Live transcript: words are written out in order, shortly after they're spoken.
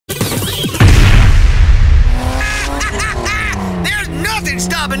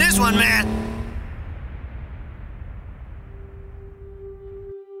job in this one, man.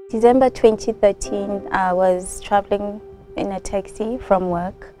 December 2013, I was traveling in a taxi from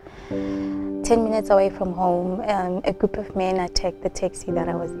work. 10 minutes away from home, a group of men attacked the taxi that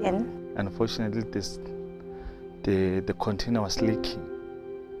I was in. Unfortunately, the container was leaking,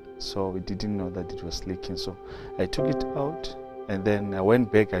 so we didn't know that it was leaking. So I took it out and then I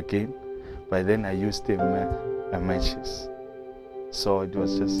went back again. By then I used the matches. So it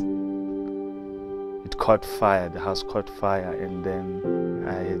was just, it caught fire, the house caught fire, and then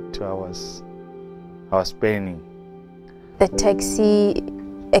I had 2 hours, I was panicking. The taxi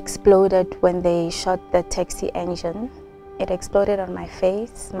exploded when they shot the taxi engine. It exploded on my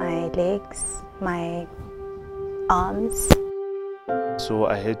face, my legs, my arms. So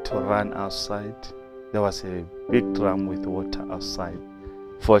I had to run outside. There was a big drum with water outside,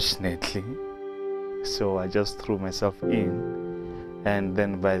 fortunately. So I just threw myself in, and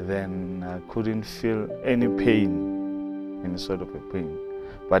then by then I couldn't feel any pain, any sort of a pain,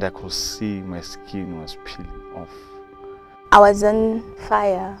 but I could see my skin was peeling off. I was on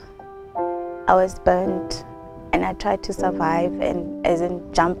fire. I was burned, and I tried to survive and as in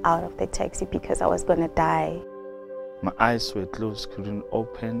jump out of the taxi because I was gonna die. My eyes were closed, couldn't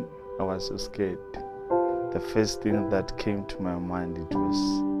open. I was so scared. The first thing that came to my mind, it was,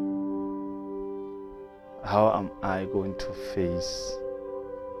 how am I going to face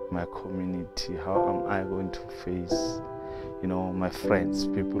my community? How am I going to face, you know, my friends,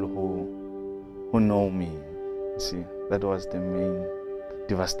 people who know me? You see, that was the main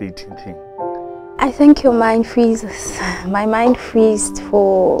devastating thing. I think your mind freezes. My mind freezed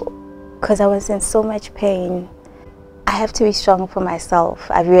because I was in so much pain. I have to be strong for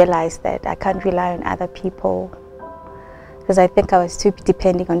myself. I realized that I can't rely on other people because I think I was too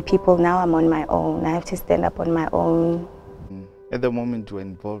depending on people. Now I'm on my own. I have to stand up on my own. At the moment, we're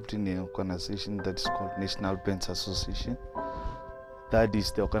involved in an organization that is called National Burns Association. That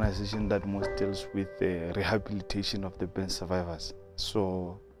is the organization that most deals with the rehabilitation of the burn survivors.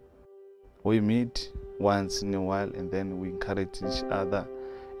 So we meet once in a while and then we encourage each other,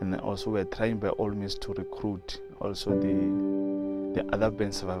 and then also we're trying by all means to recruit also the other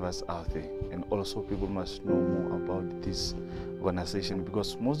burn survivors out there, and also people must know more about this organization,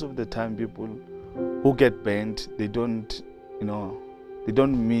 because most of the time people who get burned, they don't, you know, they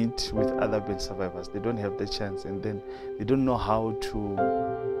don't meet with other burn survivors. They don't have the chance, and then they don't know how to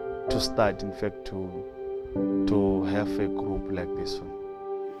start, in fact, to have a group like this one.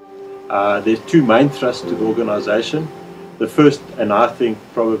 There's 2 main thrusts to the organization. The first, and I think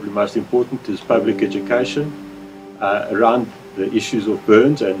probably most important, is public education around the issues of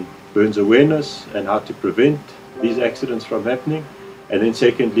burns and burns awareness and how to prevent these accidents from happening. And then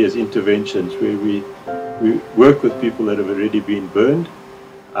secondly is interventions, where we work with people that have already been burned.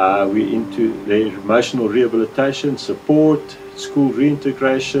 We're into their emotional rehabilitation, support, school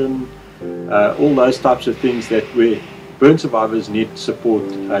reintegration, all those types of things that where burn survivors need support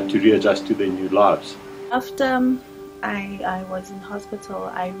to readjust to their new lives. After I was in hospital,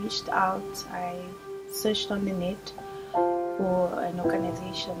 I reached out, I searched on the net for an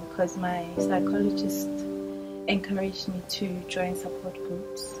organization because my psychologist encouraged me to join support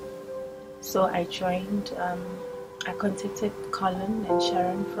groups. So I joined, I contacted Colin and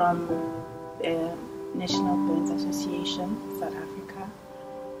Sharon from the National Burns Association, South Africa,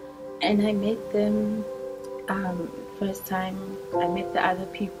 and I met them. First time I met the other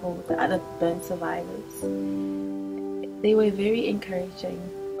people, the other burn survivors. They were very encouraging.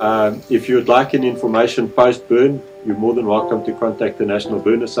 If you would like any information post-burn, you're more than welcome to contact the National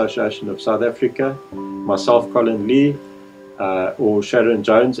Burn Association of South Africa, myself, Colin Lee, or Sharon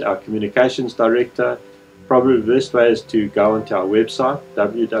Jones, our Communications Director. Probably the best way is to go onto our website,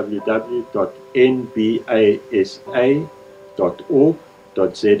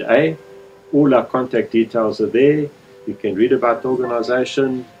 www.nbasa.org.za. All our contact details are there. You can read about the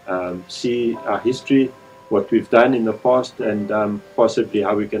organization, see our history, what we've done in the past, and possibly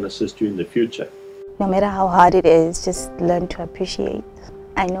how we can assist you in the future. No matter how hard it is, just learn to appreciate.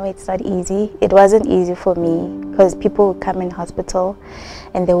 I know it's not easy. It wasn't easy for me because people would come in hospital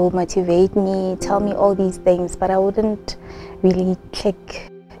and they will motivate me, tell me all these things, but I wouldn't really click.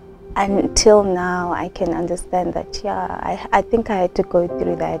 Until now, I can understand that, yeah, I think I had to go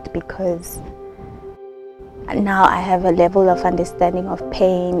through that because now I have a level of understanding of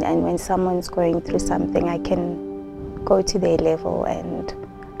pain, and when someone's going through something, I can go to their level and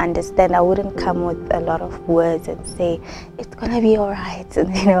understand. I wouldn't come with a lot of words and say, it's gonna be all right.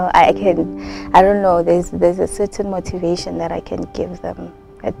 And, you know, I don't know, there's a certain motivation that I can give them.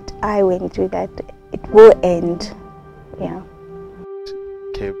 That I went through that, it will end, yeah.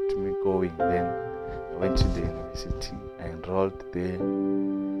 kept me going. Then I went to the university. I enrolled there,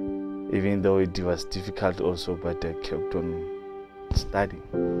 even though it was difficult also, but I kept on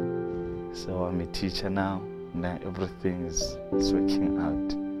studying. So I'm a teacher now. Now everything is working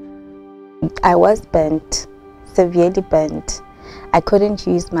out. I was burnt, severely burnt. I couldn't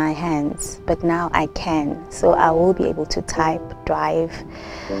use my hands, but now I can. So I will be able to type, drive,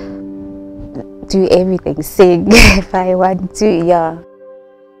 do everything, sing if I want to, yeah.